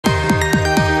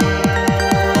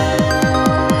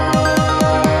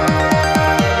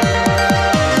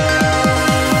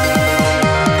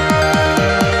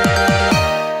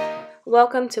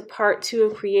Welcome to part 2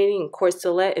 of creating a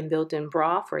corselette and built-in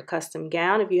bra for a custom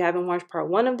gown. If you haven't watched part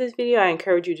 1 of this video, I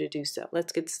encourage you to do so.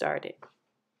 Let's get started.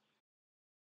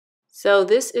 So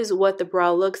this is what the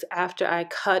bra looks after I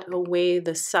cut away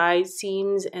the side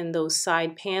seams and those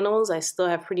side panels. I still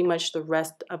have pretty much the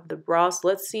rest of the bra, so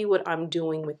let's see what I'm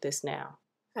doing with this now.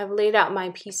 I've laid out my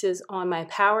pieces on my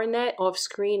power net. Off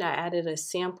screen, I added a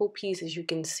sample piece, as you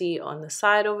can see on the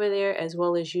side over there, as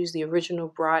well as use the original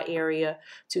bra area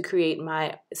to create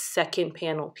my second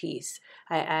panel piece.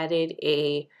 I added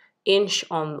an inch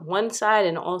on one side,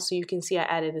 and also you can see I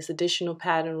added this additional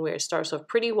pattern where it starts off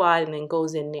pretty wide and then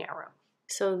goes in narrow.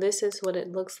 So this is what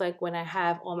it looks like when I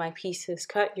have all my pieces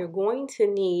cut. You're going to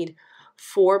need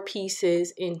 4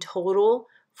 pieces in total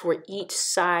for each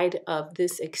side of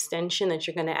this extension that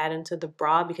you're going to add into the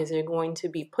bra, because they're going to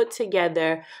be put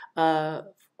together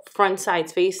front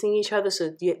sides facing each other,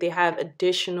 so they have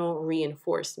additional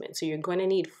reinforcement. So you're going to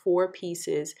need 4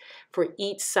 pieces for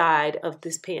each side of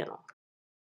this panel.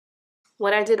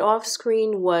 What I did off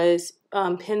screen was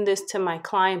pin this to my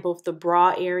client, both the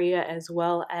bra area as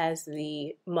well as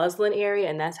the muslin area,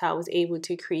 and that's how I was able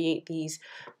to create these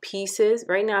pieces.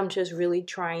 Right now I'm just really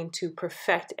trying to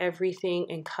perfect everything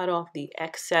and cut off the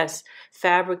excess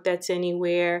fabric that's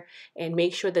anywhere, and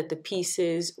make sure that the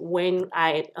pieces, when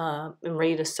I am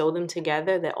ready to sew them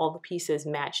together, that all the pieces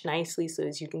match nicely. So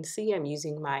as you can see, I'm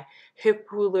using my hip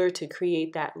ruler to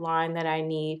create that line that I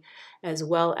need, as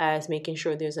well as making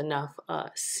sure there's enough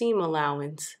seam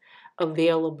allowance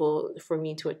available for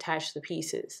me to attach the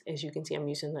pieces. As you can see, I'm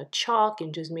using the chalk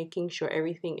and just making sure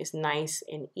everything is nice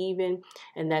and even,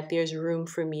 and that there's room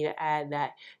for me to add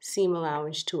that seam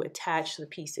allowance to attach the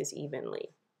pieces evenly.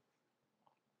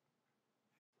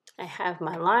 I have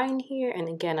my line here, and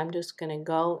again, I'm just going to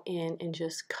go in and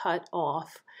just cut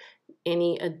off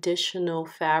any additional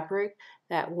fabric.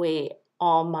 That way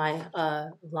all my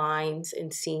lines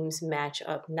and seams match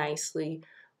up nicely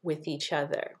with each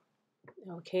other.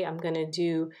 Okay, I'm going to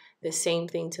do the same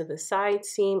thing to the side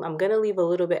seam. I'm going to leave a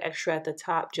little bit extra at the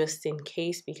top just in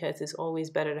case, because it's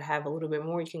always better to have a little bit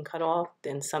more you can cut off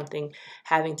than something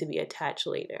having to be attached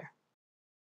later.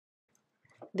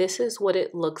 This is what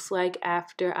it looks like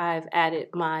after I've added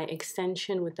my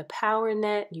extension with the power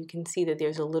net. You can see that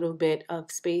there's a little bit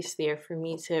of space there for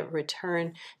me to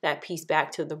return that piece back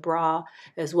to the bra,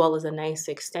 as well as a nice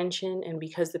extension. And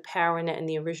because the power net and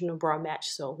the original bra match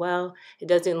so well, it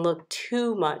doesn't look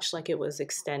too much like it was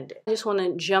extended. I just want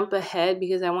to jump ahead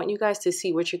because I want you guys to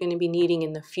see what you're going to be needing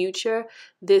in the future.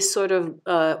 This sort of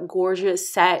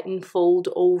gorgeous satin fold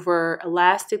over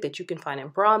elastic that you can find in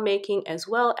bra making, as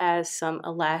well as some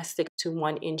elastic to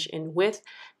 1 inch in width,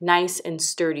 nice and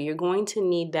sturdy. You're going to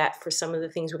need that for some of the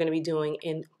things we're going to be doing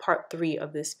in part 3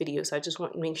 of this video. So I just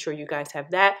want to make sure you guys have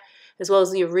that, as well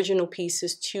as the original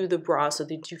pieces to the bra so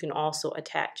that you can also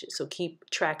attach it. So keep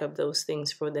track of those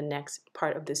things for the next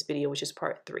part of this video, which is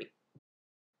part 3.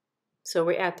 So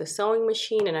we're at the sewing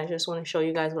machine, and I just want to show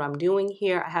you guys what I'm doing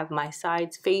here. I have my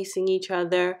sides facing each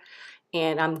other,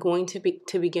 and I'm going to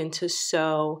begin to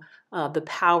sew the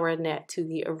power net to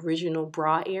the original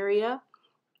bra area.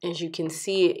 As you can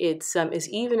see, it's as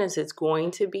even as it's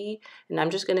going to be, and I'm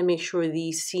just going to make sure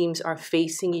these seams are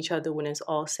facing each other when it's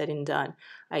all said and done.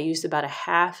 I used about a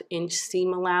 1/2 inch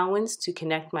seam allowance to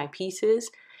connect my pieces,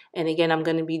 and again, I'm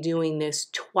going to be doing this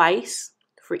twice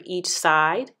for each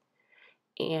side.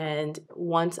 And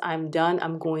once I'm done,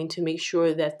 I'm going to make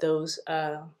sure that those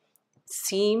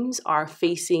seams are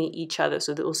facing each other,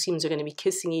 so those seams are going to be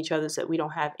kissing each other, so that we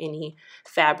don't have any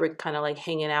fabric kind of like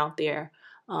hanging out there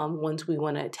once we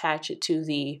want to attach it to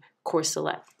the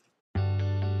corselette.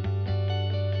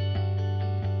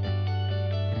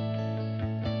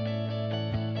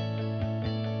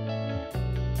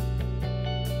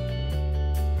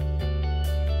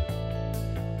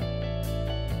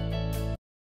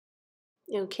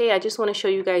 Okay, I just want to show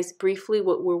you guys briefly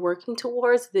what we're working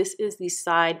towards. This is the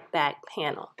side back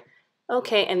panel.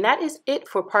 Okay, and that is it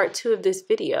for part 2 of this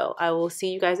video. I will see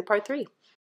you guys at part 3.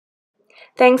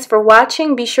 Thanks for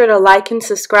watching. Be sure to like and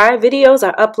subscribe. Videos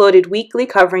are uploaded weekly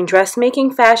covering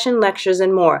dressmaking, fashion, lectures,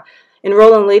 and more.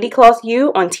 Enroll in Lady Cloth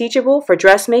U on Teachable for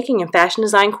dressmaking and fashion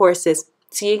design courses.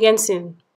 See you again soon.